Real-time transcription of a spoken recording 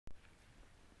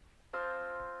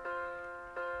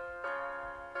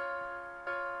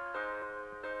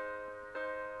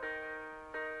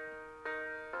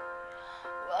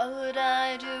What would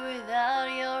I do without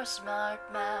your smart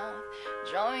mouth?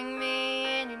 Drawing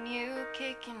me in and you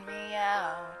kicking me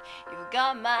out. You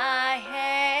got my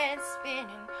head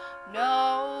spinning,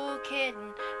 no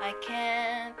kidding, I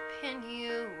can't pin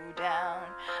you down.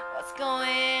 What's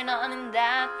going on in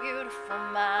that beautiful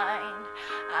mind?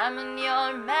 I'm in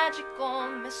your magical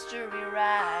mystery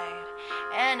ride,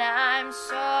 and I'm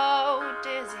so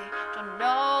dizzy, don't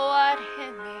know what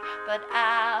hit me, but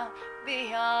I'll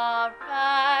be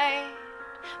alright.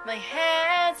 My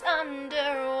head's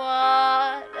underwater,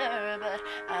 but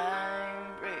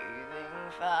I'm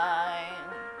breathing fine.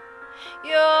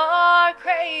 You're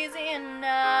crazy and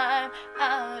I'm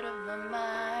out of my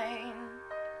mind,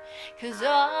 'cause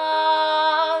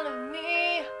all of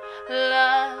me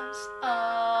loves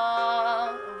all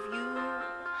of you.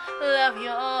 Love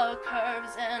your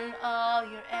curves and all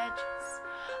your edges,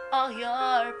 all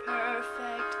your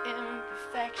perfect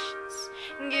imperfections.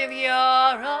 Give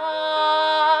your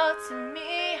all to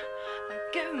me, I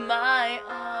give my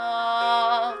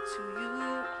all to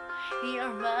you.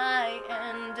 You're my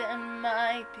end and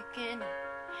my beginning.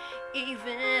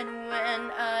 Even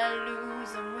when I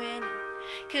lose, I'm winning,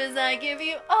 'cause I give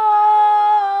you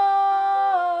all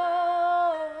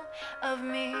of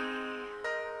me,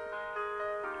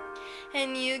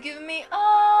 and you give me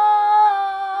all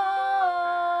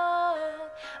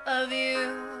of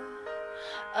you.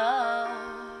 Oh,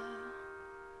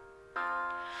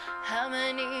 how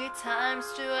many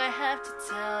times do I have to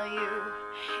tell you?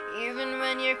 Even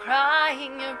when you're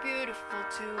crying, you're beautiful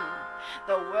too.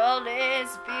 The world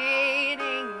is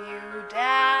beating you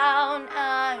down.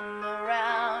 I'm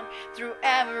around through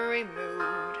every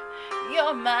mood.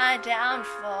 You're my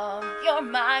downfall, you're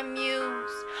my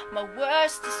muse, my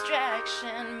worst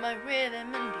distraction, my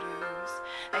rhythm and blues.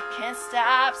 I can't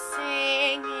stop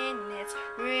singing, it's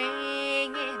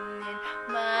ringing in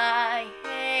my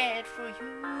head for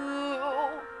you.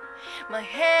 My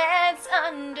head's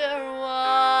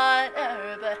underwater,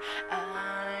 but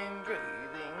I'm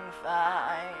breathing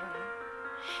fine.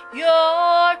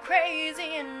 You're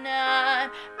crazy and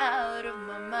I'm out of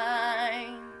my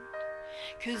mind,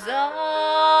 'cause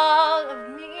all of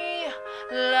me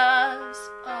loves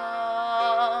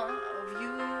all of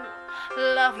you.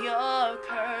 Love your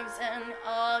curves and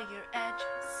all your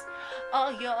edges,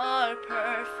 all your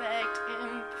perfect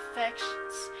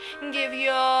imperfections. Give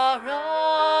your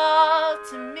all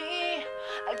to me,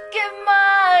 I give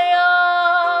my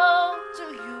all to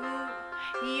you.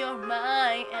 You're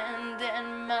my end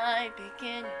and my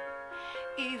beginning.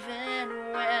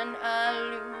 Even when I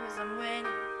lose, I'm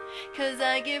winning, 'cause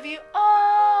I give you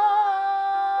all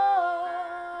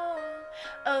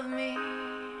of me,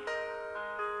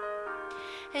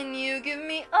 and you give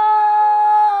me all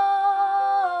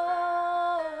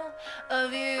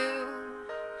of you.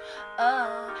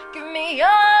 Oh, give me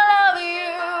all of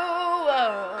you.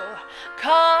 Oh,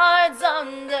 cards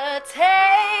on the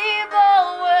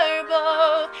table, we're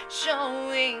both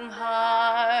showing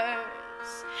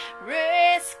hearts,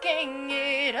 risking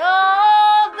it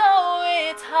all, though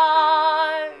it's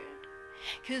hard,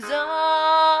 'cause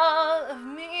all of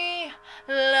me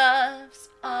loves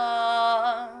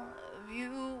all of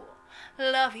you.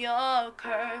 Love your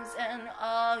curves and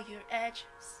all your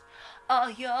edges, all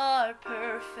your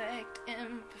perfect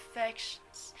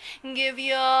imperfections. Give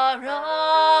your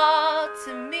all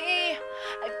to me,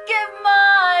 I give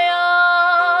my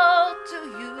all to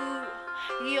you.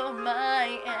 You're my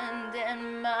end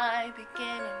and my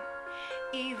beginning.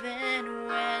 Even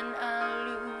when I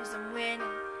lose, I'm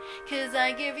winning, 'cause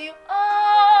I give you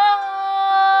all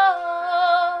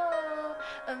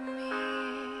of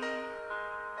me,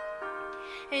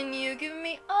 and you give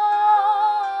me all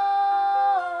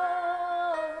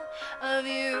of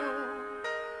you.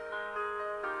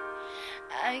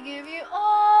 I give you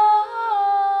all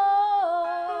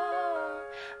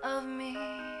of me,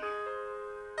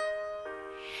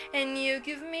 and you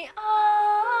give me